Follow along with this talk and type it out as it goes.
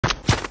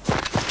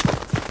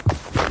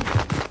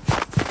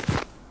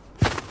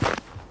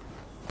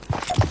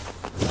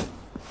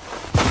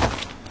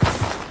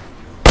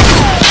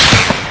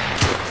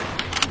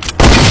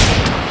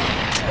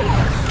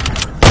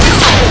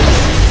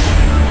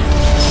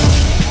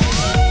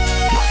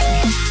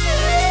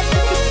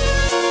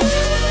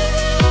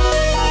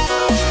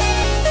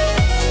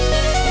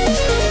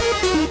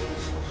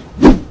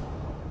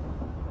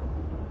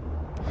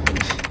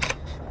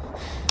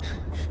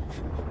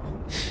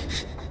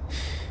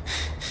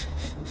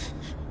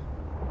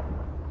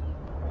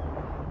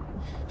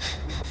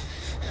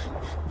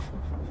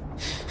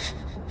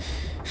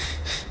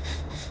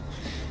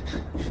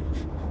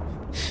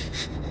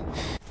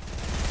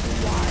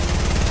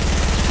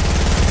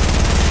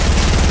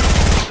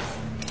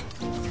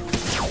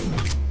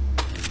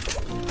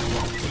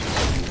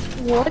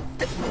What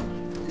the?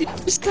 Did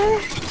you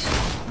say?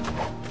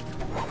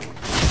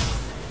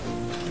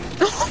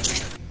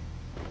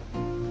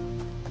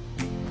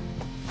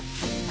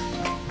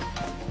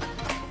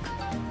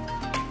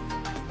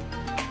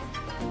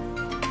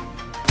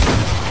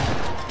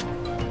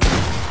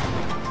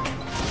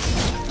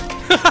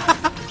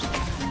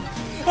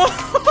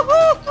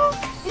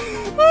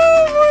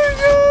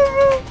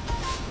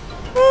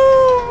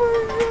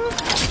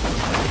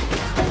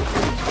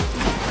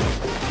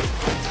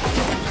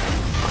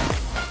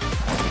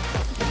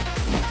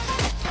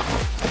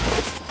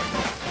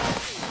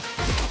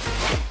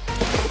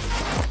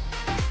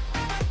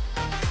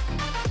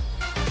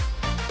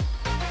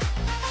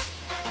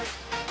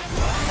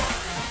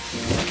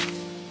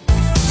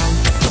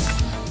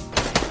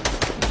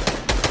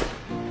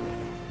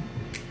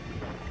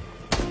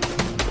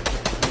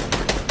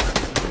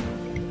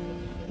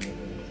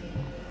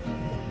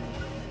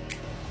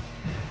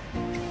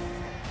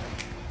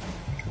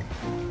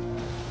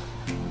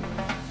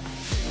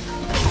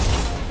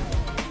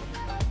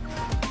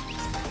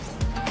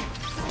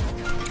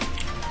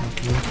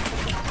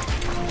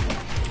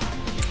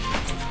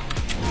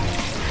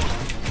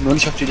 Nur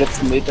nicht auf die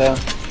letzten Meter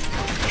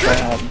frei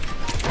haben.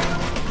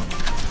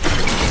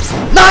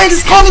 Nein,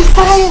 das kann nicht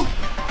sein!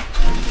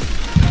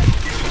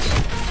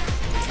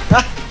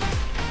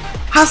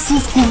 Hast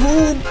du's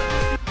gesehen?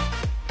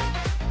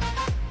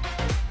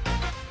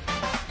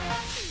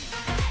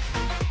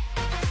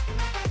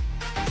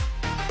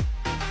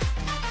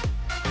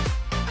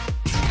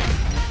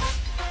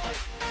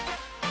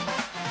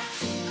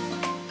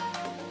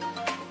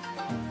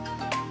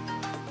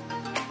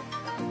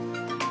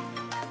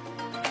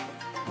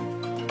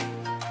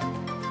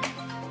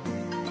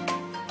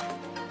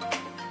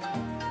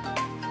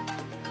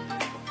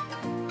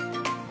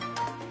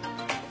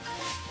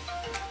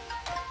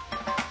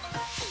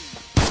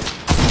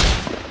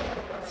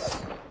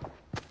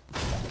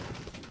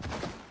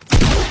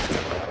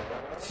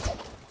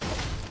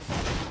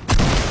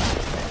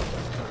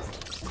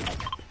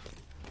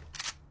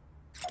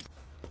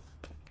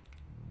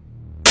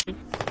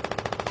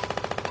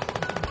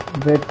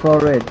 Wait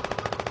for it.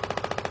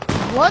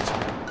 What?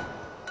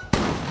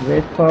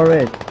 Wait for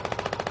it.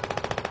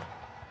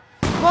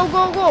 Go,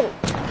 go, go!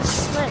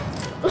 Snap.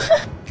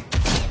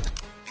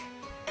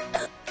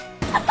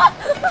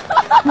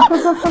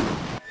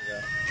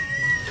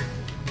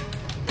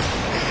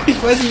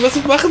 Ich weiß nicht, was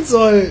ich machen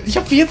soll. Ich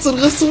hab jetzt so ein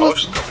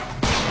Restaurant.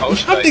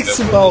 Ich hab nichts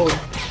zu bauen.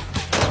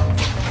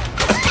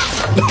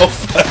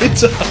 Lauf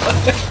weiter.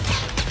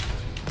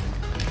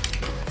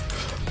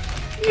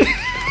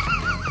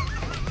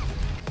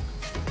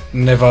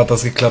 Never hat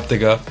das geklappt,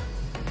 Digga.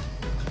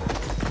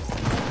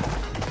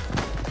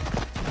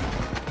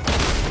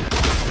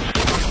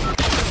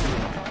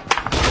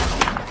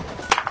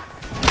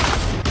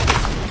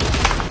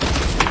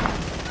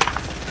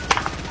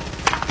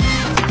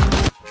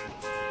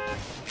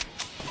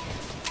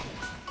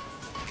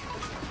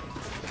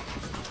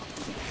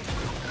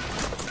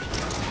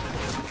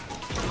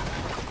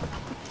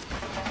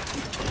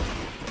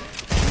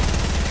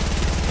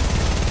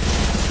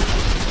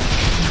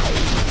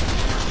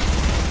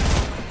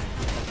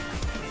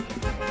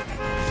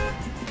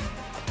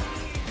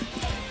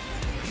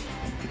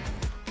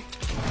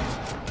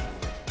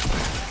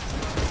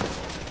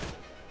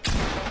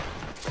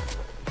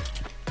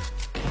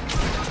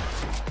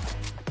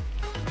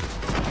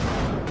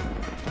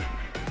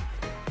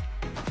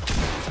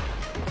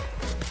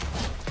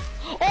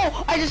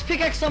 Oh, I just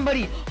pickaxed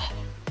somebody.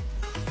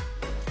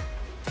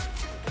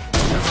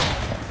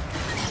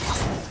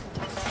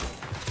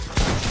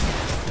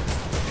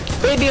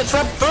 Baby, it's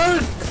red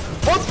bird.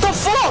 What the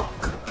fuck?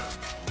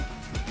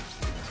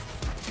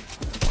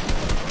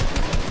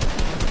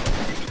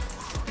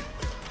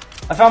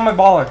 I found my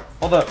baller.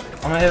 Hold up.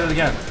 I'm gonna hit it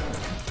again.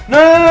 No,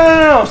 no, no, no,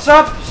 no, no.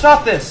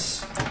 Stop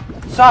this.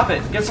 Stop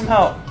it. Get some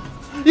help.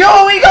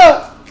 Yo,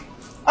 Ego!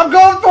 I'm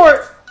going for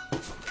it.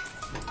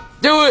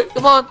 Do it.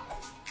 Come on.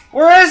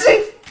 Where is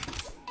he?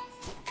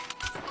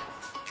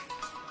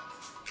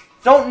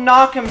 Don't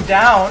knock him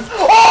down.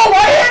 Oh,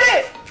 I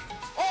hit it!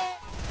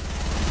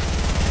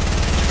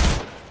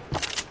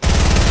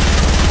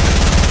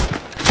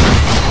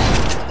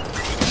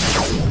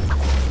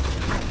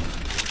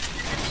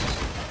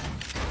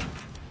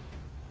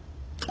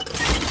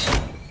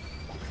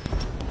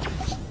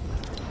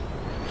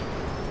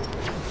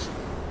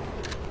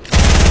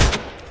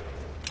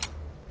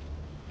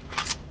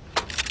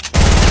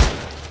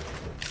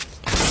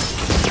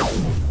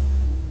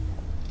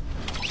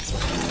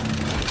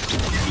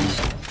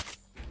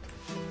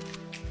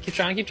 Keep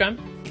trying, keep trying.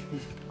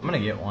 I'm gonna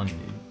get one, dude.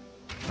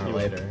 Or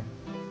later.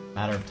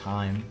 Matter of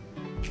time.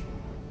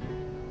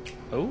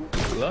 Oh,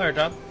 low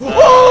airdrop.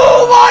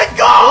 Oh my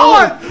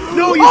god! Oh,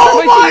 no, you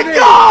oh my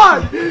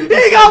god!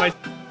 He got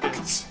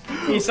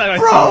He said my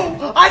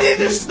bro! I need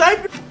to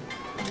snipe it!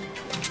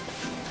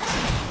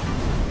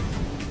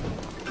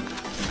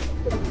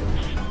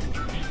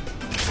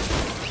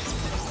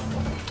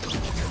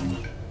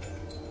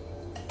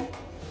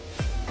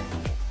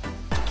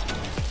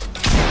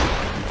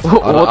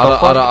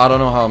 I don't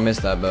know how I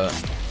missed that, but.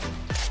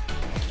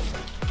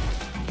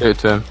 Hey,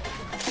 Tim.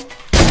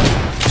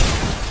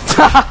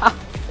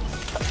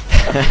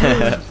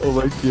 Oh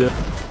my god.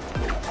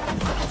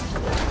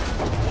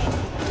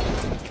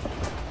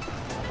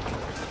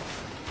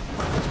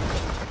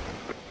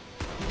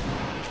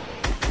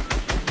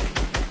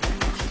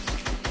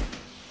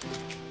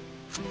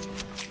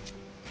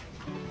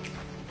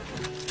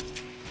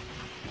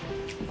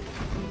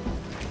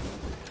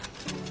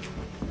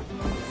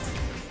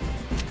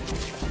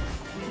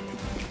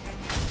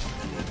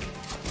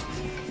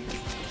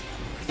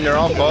 They're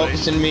all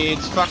focusing me,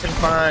 it's fucking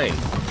fine.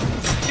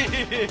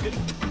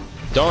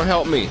 Don't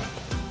help me.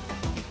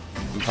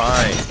 I'm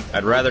fine.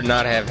 I'd rather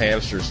not have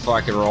hamsters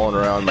fucking rolling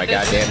around my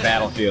goddamn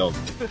battlefield.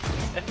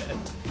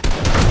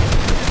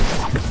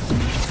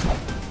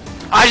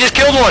 I just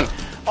killed one!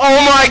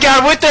 Oh my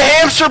god, with the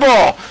hamster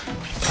ball!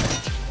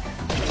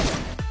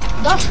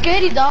 That's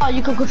scary, that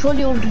you can control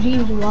your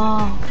dreams.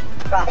 Wow.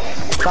 That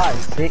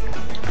is sick.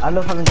 I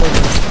love having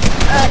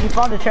those. He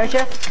found a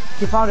treasure.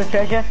 He found a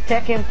treasure.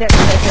 Take him, take the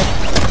treasure.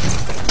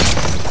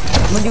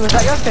 Mundi, was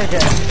that your treasure?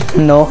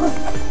 No.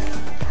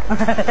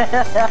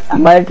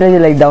 My treasure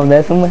like down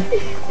there somewhere.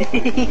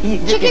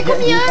 Chicken, come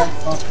here.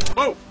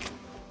 Whoa!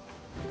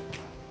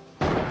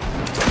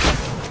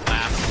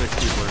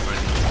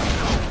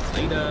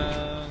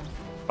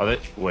 Are they?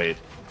 Wait.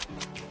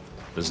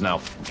 There's now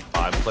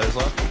 5 players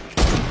left?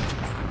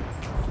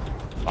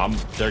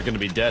 They're gonna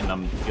be dead, and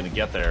I'm gonna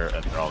get there,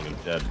 and they're all gonna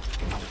be dead.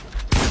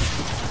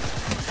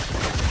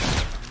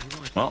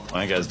 Well,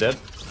 that guy's dead.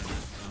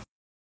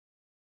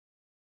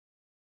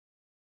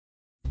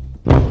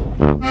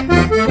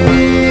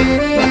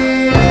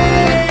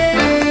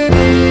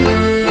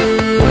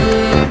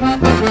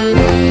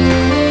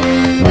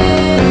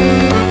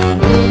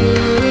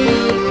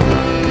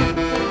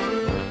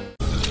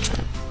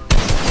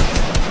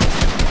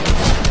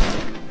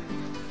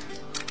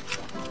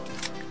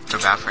 Feel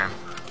bad for him.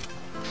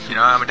 You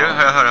know what I'm gonna do?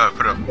 Hold on,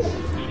 put him.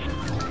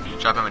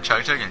 Drop him a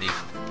chug and leave.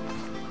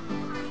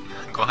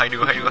 Go hide,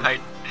 go hide, go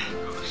hide.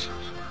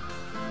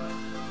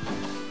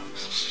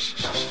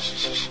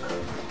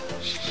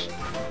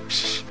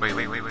 Wait.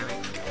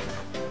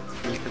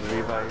 You can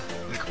revive.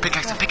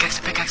 Pickaxe, pickaxe,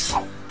 pickaxe.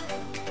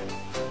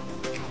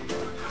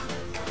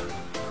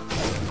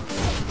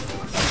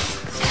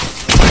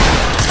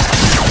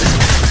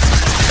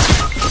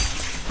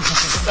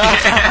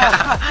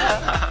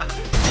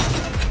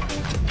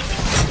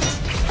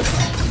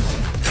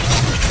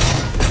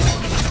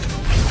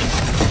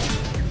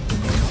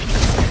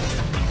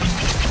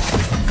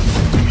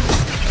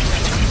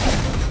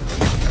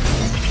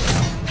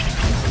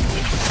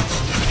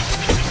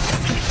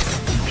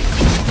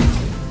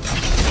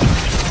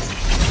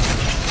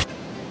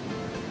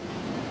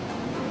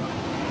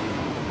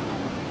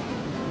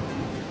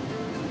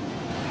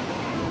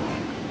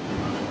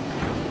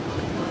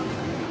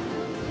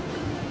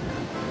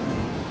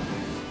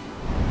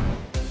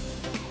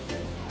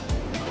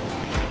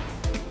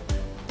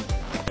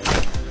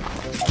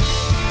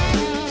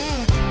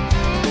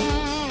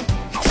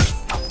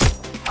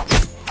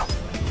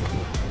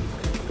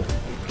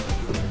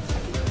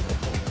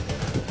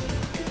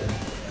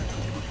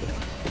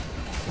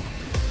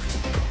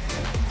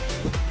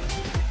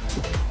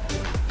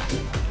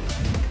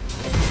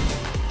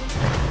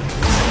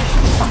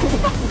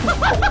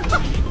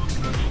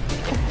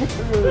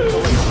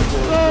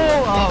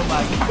 Oh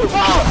my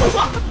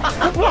god.